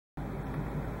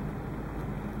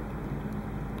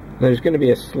There's going to be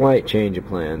a slight change of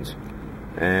plans,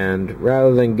 and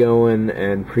rather than going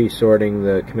and pre-sorting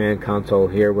the command console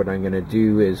here, what I'm going to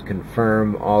do is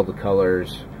confirm all the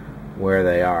colors where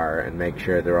they are and make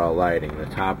sure they're all lighting. The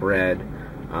top red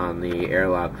on the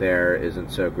airlock there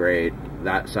isn't so great.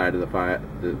 That side of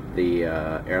the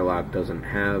airlock doesn't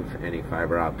have any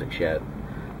fiber optics yet,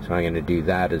 so I'm going to do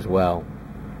that as well.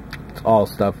 It's all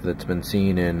stuff that's been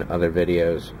seen in other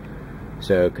videos.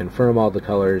 So confirm all the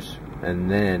colors, and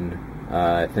then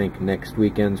I think next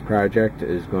weekend's project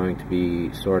is going to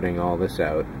be sorting all this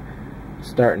out. It's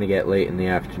starting to get late in the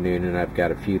afternoon, and I've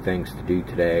got a few things to do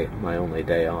today, my only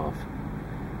day off.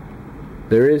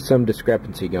 There is some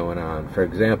discrepancy going on. For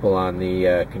example, on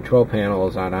the control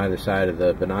panels on either side of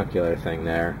the binocular thing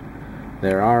there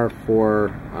are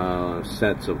 4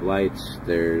 sets of lights.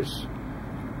 There's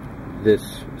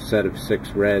this set of 6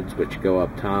 reds which go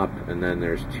up top, and then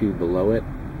there's 2 below it.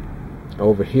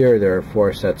 Over here there are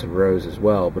 4 sets of rows as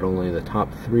well, but only the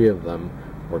top 3 of them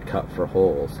were cut for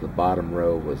holes. The bottom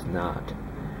row was not.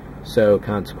 So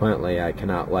consequently I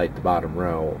cannot light the bottom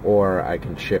row, or I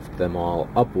can shift them all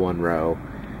up 1 row,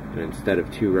 and instead of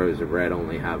 2 rows of red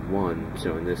only have 1.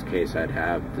 So in this case I'd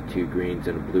have the 2 greens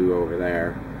and a blue over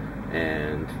there,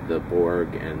 and the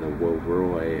Borg and the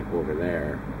Woe-Roy over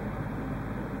there.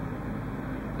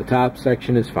 The top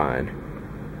section is fine.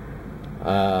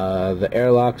 The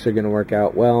airlocks are going to work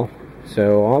out well.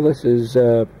 So all this is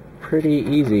pretty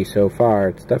easy so far.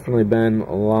 It's definitely been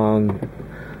a long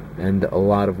and a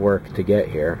lot of work to get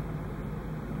here.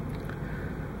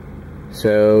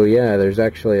 So yeah, there's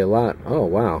actually a lot. Oh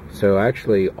wow. So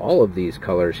actually all of these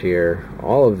colors here,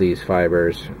 all of these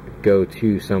fibers go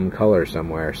to some color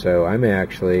somewhere. So I may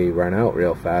actually run out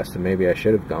real fast, and maybe I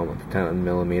should have gone with 10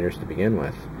 millimeters to begin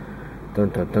with. Dun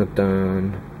dun dun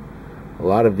dun. A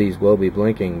lot of these will be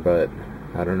blinking, but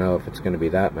I don't know if it's going to be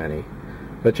that many.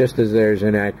 But just as there's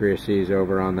inaccuracies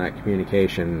over on that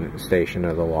communication station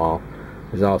of the wall,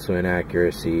 there's also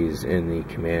inaccuracies in the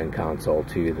command console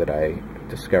too that I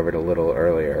discovered a little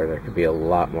earlier. There could be a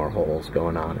lot more holes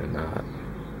going on in that.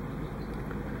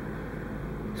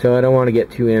 So I don't want to get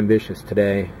too ambitious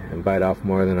today and bite off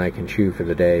more than I can chew for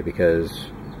the day, because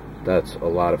that's a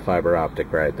lot of fiber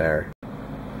optic right there.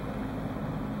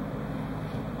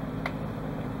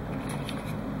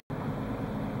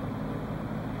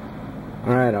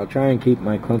 Alright, I'll try and keep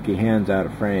my clunky hands out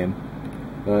of frame,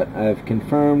 but I've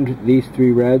confirmed these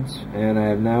 3 reds, and I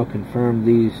have now confirmed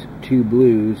these 2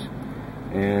 blues,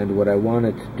 and what I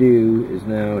wanted to do is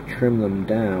now trim them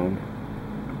down,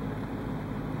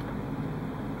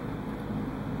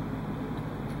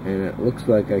 and it looks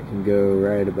like I can go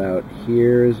right about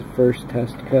here as a first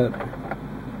test cut. I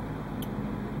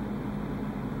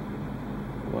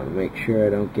want to make sure I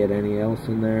don't get any else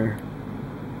in there.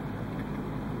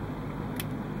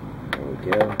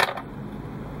 Go.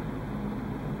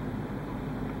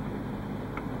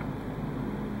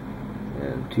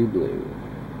 And 2 blue.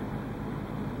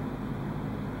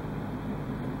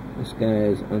 This guy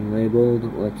is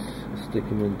unlabeled. Let's stick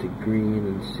him into green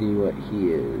and see what he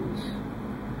is.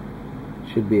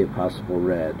 Should be a possible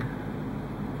red.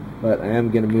 But I am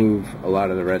going to move a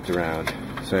lot of the reds around.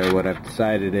 So what I've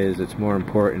decided is it's more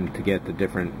important to get the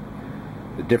difference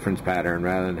pattern.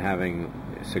 Rather than having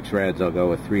 6 reds, I'll go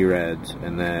with 3 reds,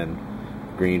 and then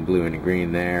green, blue, and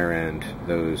green there, and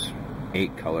those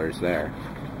 8 colors there.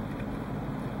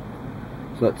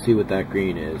 So let's see what that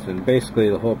green is. And basically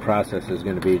the whole process is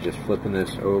going to be just flipping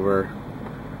this over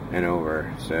and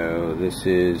over. So this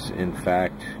is in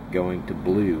fact going to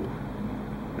blue.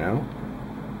 No?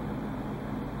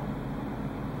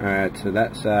 Alright, so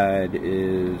that side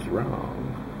is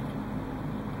wrong.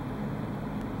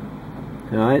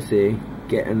 Now I see.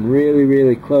 Getting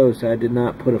really close. I did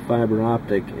not put a fiber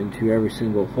optic into every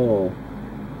single hole,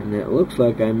 and it looks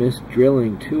like I missed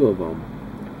drilling 2 of them.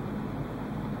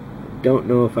 Don't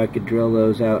know if I could drill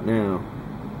those out now,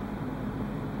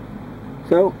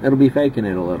 so it'll be faking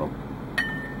it a little.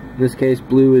 In this case,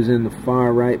 blue is in the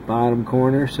far right bottom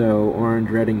corner, so orange,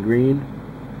 red, and green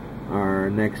are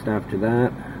next after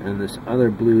that, and this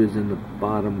other blue is in the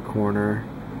bottom corner,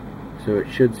 so it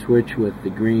should switch with the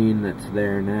green that's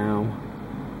there now.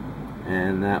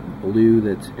 And that blue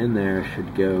that's in there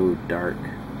should go dark.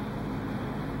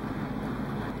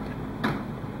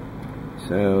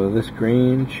 So this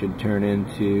green should turn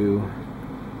into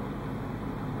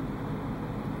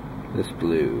this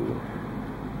blue.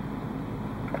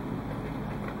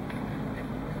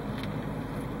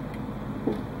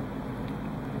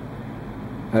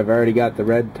 I've already got the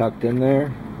red tucked in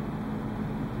there.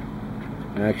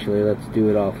 Actually, let's do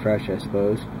it all fresh, I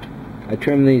suppose. I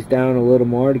trimmed these down a little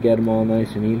more to get them all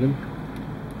nice and even.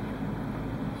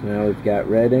 So now we've got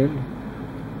red in.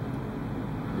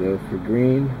 Go for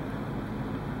green.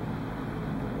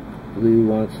 Blue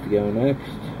wants to go next.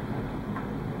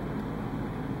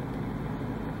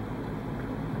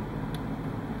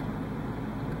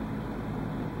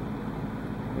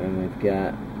 And we've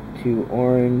got 2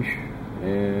 orange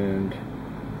and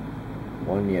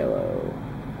 1 yellow.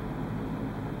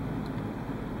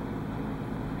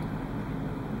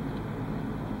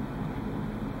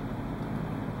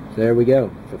 So there we go,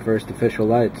 the first official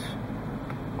lights,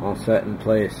 all set in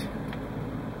place.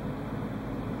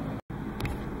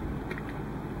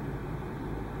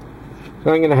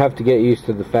 So I'm going to have to get used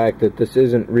to the fact that this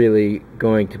isn't really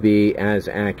going to be as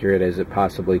accurate as it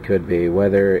possibly could be,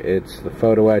 whether it's the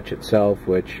photo etch itself,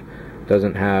 which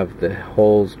doesn't have the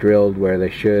holes drilled where they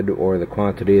should or the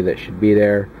quantity that should be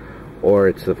there, or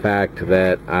it's the fact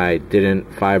that I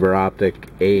didn't fiber optic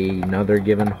another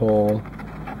given hole,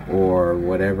 or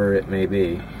whatever it may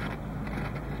be.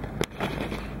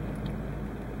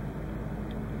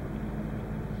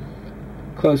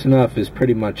 Close enough is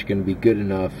pretty much going to be good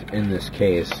enough in this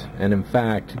case. And in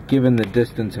fact, given the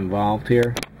distance involved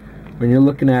here, when you're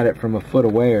looking at it from a foot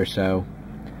away or so,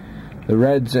 the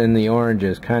reds and the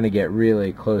oranges kind of get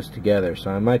really close together.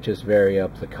 So I might just vary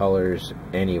up the colors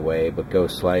anyway, but go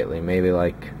slightly. Maybe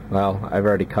like, well, I've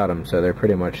already cut them, so they're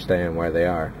pretty much staying where they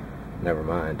are. Never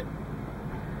mind.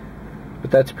 But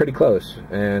that's pretty close,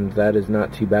 and that is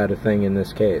not too bad a thing in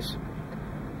this case.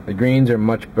 The greens are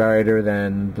much brighter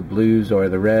than the blues or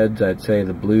the reds. I'd say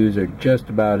the blues are just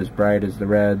about as bright as the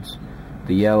reds.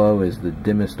 The yellow is the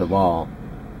dimmest of all.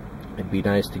 It'd be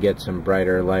nice to get some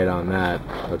brighter light on that.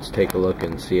 Let's take a look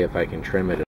and see if I can trim it.